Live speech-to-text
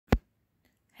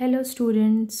Hello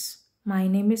students, my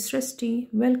name is Srishti.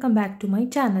 Welcome back to my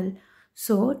channel.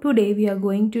 So today we are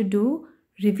going to do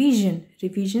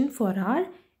revision for our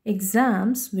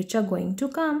exams which are going to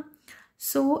come.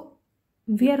 So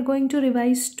we are going to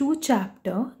revise two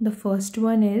chapters. The first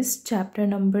one is chapter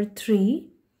number 3,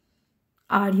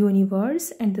 Our Universe,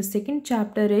 and the second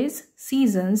chapter is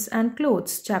Seasons and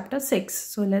Clothes, chapter 6.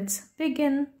 So let's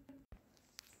begin.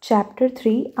 Chapter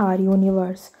 3, Our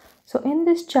Universe. So in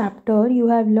this chapter you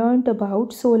have learned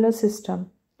about solar system.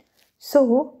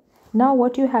 So now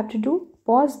what you have to do,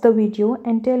 pause the video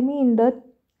and tell me in the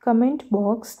comment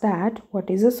box that what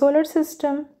is a solar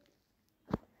system.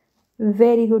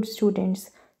 Very good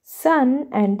students. Sun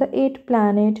and the 8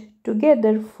 planets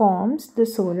together forms the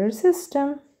solar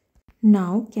system.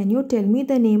 Now can you tell me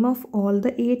the name of all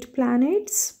the 8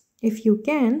 planets? If you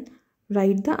can,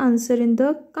 write the answer in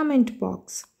the comment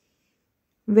box.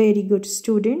 Very good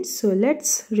students. So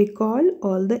let's recall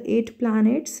all the 8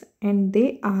 planets, and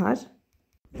they are: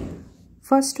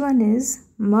 first one is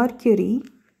Mercury,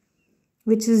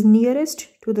 which is nearest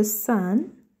to the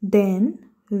sun, then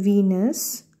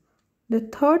Venus. The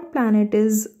third planet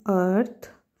is Earth.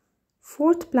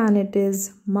 Fourth planet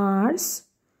is Mars.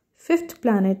 Fifth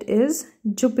planet is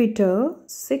Jupiter.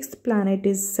 Sixth planet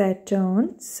is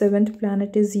Saturn. Seventh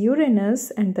planet is Uranus,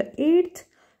 and the eighth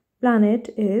planet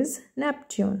is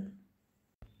Neptune.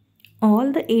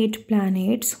 All the 8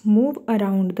 planets move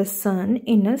around the sun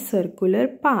in a circular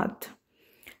path.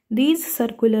 These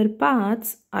circular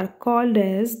paths are called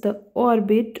as the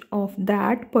orbit of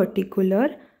that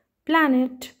particular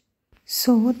planet.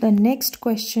 So the next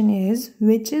question is,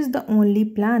 which is the only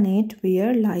planet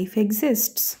where life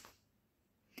exists?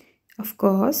 Of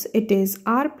course, it is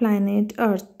our planet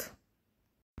Earth.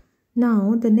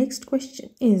 Now the next question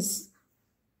is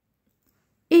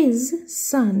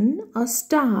Sun a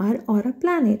star or a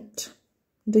planet?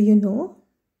 Do you know?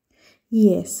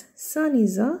 Yes, Sun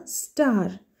is a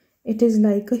star. It is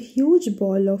like a huge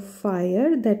ball of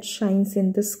fire that shines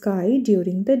in the sky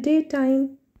during the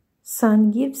daytime.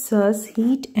 Sun gives us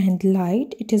heat and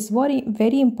light. It is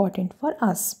very important for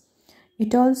us.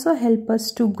 It also helps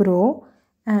us to grow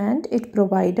and it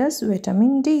provides us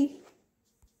vitamin D.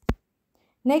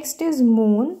 Next is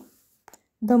Moon.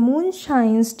 The moon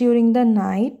shines during the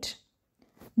night.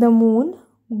 The moon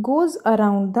goes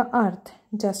around the earth.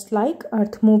 Just like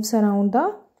earth moves around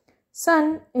the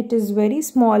sun, it is very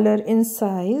smaller in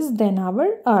size than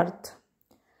our earth.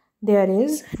 There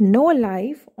is no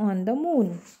life on the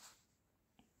moon.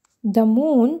 The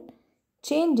moon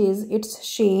changes its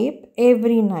shape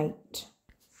every night.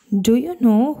 Do you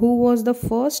know who was the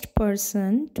first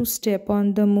person to step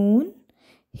on the moon?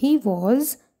 He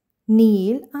was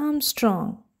Neil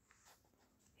Armstrong.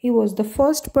 He was the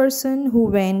first person who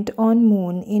went on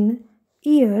moon in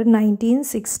year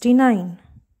 1969.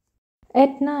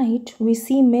 At night, we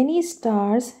see many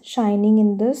stars shining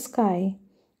in the sky.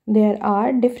 There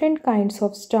are different kinds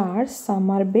of stars. Some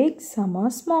are big, some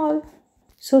are small.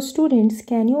 So students,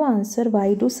 can you answer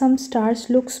why do some stars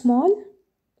look small?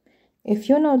 If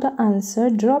you know the answer,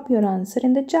 drop your answer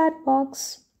in the chat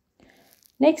box.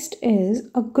 Next is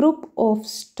a group of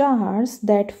stars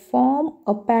that form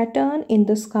a pattern in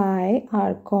the sky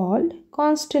are called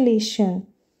constellation.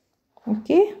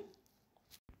 Okay.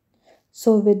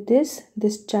 So with this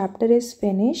chapter is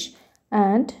finished,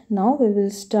 and now we will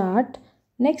start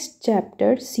next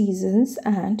chapter, Seasons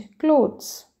and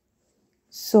Clothes.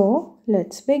 So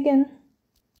let's begin.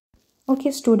 Okay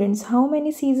students, how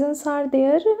many seasons are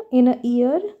there in a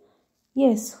year?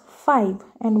 Yes, 5.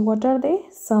 And what are they?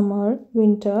 Summer,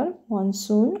 winter,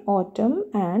 monsoon, autumn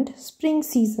and spring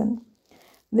season.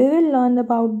 We will learn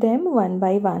about them one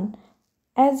by one.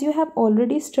 As you have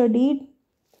already studied,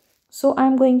 so I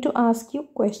am going to ask you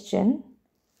a question.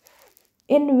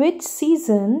 In which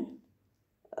season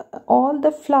all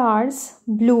the flowers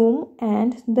bloom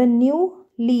and the new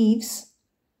leaves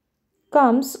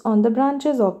comes on the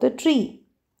branches of the tree?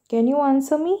 Can you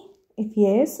answer me? If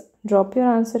yes, drop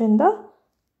your answer in the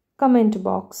comment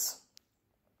box.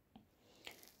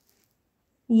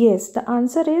 Yes, the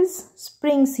answer is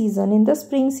spring season. In the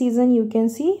spring season, you can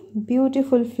see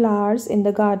beautiful flowers in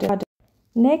the garden.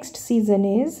 Next season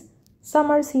is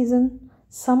summer season.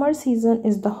 Summer season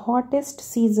is the hottest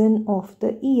season of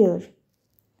the year.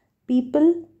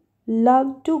 People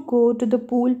love to go to the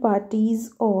pool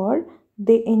parties, or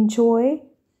they enjoy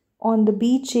on the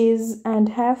beaches and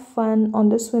have fun on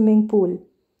the swimming pool.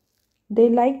 They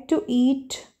like to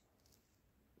eat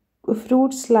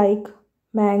fruits like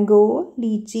mango,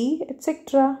 lychee,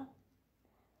 etc.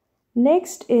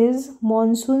 Next is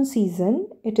monsoon season.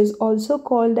 It is also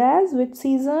called as which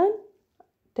season?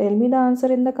 Tell me the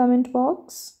answer in the comment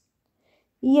box.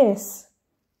 Yes,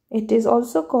 it is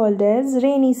also called as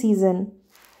rainy season.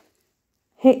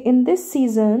 In this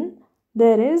season,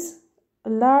 there is a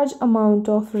large amount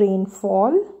of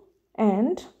rainfall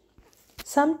and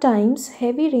sometimes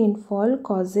heavy rainfall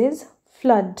causes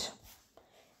flood.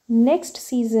 Next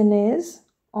season is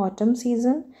autumn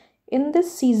season. In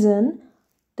this season,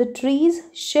 the trees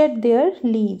shed their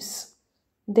leaves.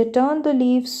 They turn the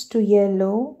leaves to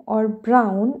yellow or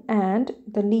brown and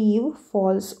the leaf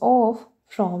falls off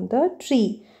from the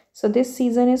tree. So this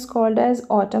season is called as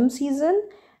autumn season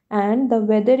and the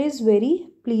weather is very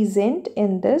pleasant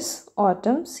in this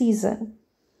autumn season.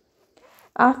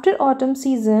 After autumn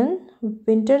season,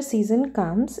 winter season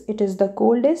comes. It is the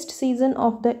coldest season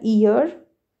of the year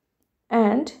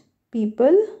and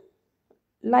people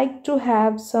like to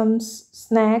have some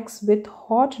snacks with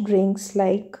hot drinks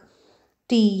like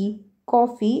tea,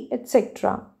 coffee,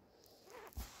 etc.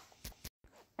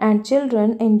 And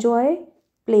children enjoy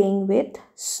playing with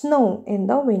snow in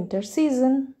the winter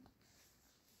season.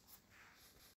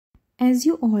 As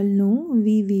you all know,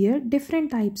 we wear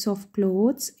different types of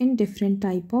clothes in different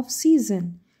type of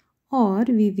season, or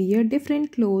we wear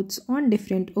different clothes on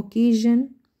different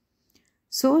occasion.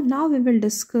 So now we will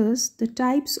discuss the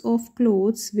types of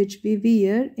clothes which we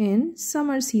wear in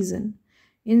summer season.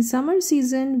 In summer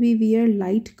season, we wear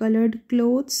light colored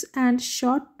clothes and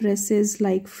short dresses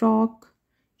like frock,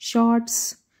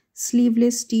 shorts,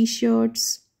 sleeveless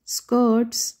t-shirts,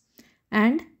 skirts,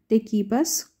 and they keep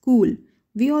us cool.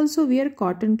 We also wear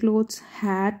cotton clothes,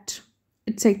 hat,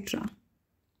 etc.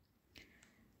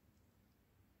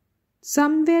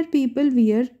 Somewhere people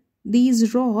wear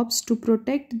these robes to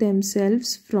protect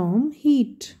themselves from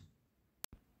heat.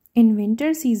 In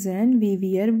winter season, we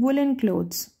wear woolen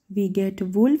clothes. We get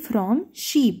wool from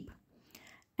sheep.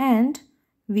 And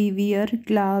we wear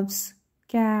gloves,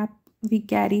 cap, we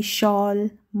carry shawl,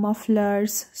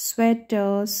 mufflers,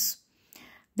 sweaters.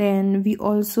 Then we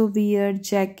also wear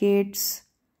jackets.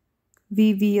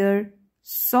 We wear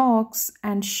socks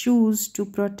and shoes to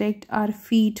protect our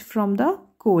feet from the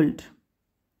cold.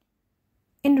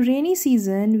 In rainy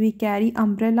season, we carry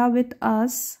umbrella with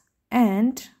us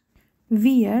and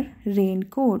wear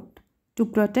raincoat to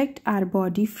protect our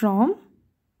body from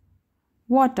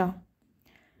water.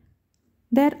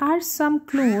 There are some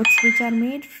clothes which are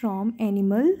made from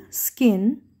animal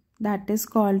skin, that is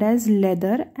called as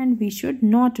leather, and we should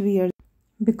not wear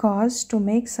because to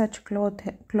make such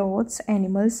clothes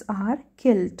animals are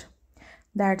killed.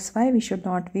 That's why we should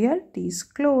not wear these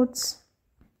clothes.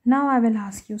 Now I will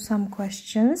ask you some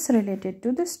questions related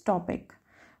to this topic.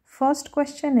 First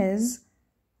question is,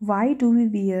 why do we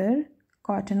wear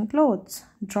cotton clothes?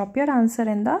 Drop your answer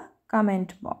in the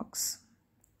comment box.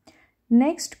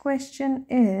 Next question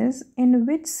is, in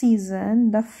which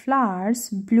season the flowers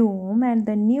bloom and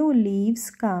the new leaves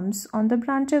comes on the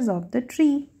branches of the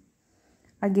tree?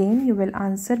 Again, you will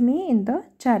answer me in the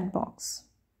chat box.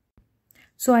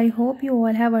 So I hope you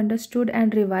all have understood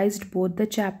and revised both the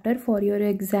chapter for your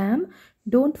exam.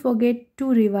 Don't forget to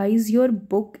revise your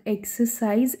book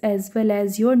exercise as well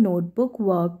as your notebook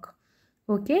work.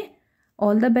 Okay?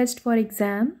 All the best for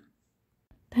exam.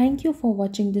 Thank you for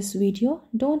watching this video.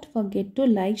 Don't forget to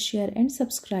like, share and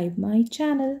subscribe my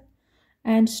channel.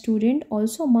 And student,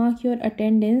 also mark your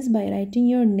attendance by writing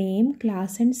your name,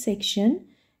 class and section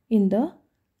in the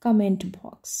comment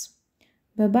box.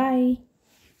 Bye-bye.